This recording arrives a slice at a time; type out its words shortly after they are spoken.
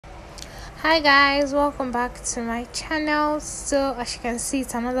Hi guys, welcome back to my channel. So as you can see,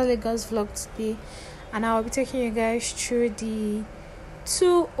 it's another Lagos vlog today, and I'll be taking you guys through the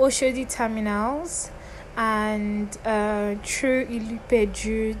two Oshodi terminals and through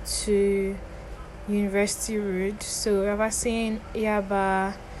Ilupeju to University Road. So we're seeing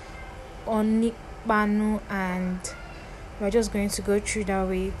Yaba, Onikbanu, and we're just going to go through that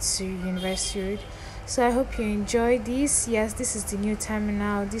way to University Road. So I hope you enjoy this. Yes, this is the new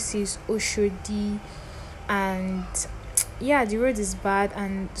terminal. This is Oshodi, and yeah, the road is bad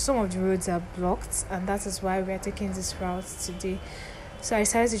and some of the roads are blocked, and that is why we are taking this route today. So I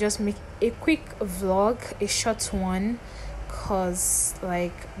decided to just make a quick vlog, a short one, cause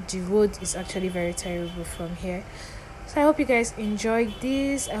like the road is actually very terrible from here. So I hope you guys enjoyed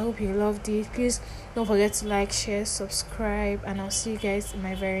this. I hope you loved it. Please don't forget to like, share, subscribe, and I'll see you guys in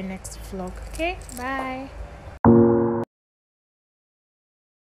my very next vlog. Okay, bye.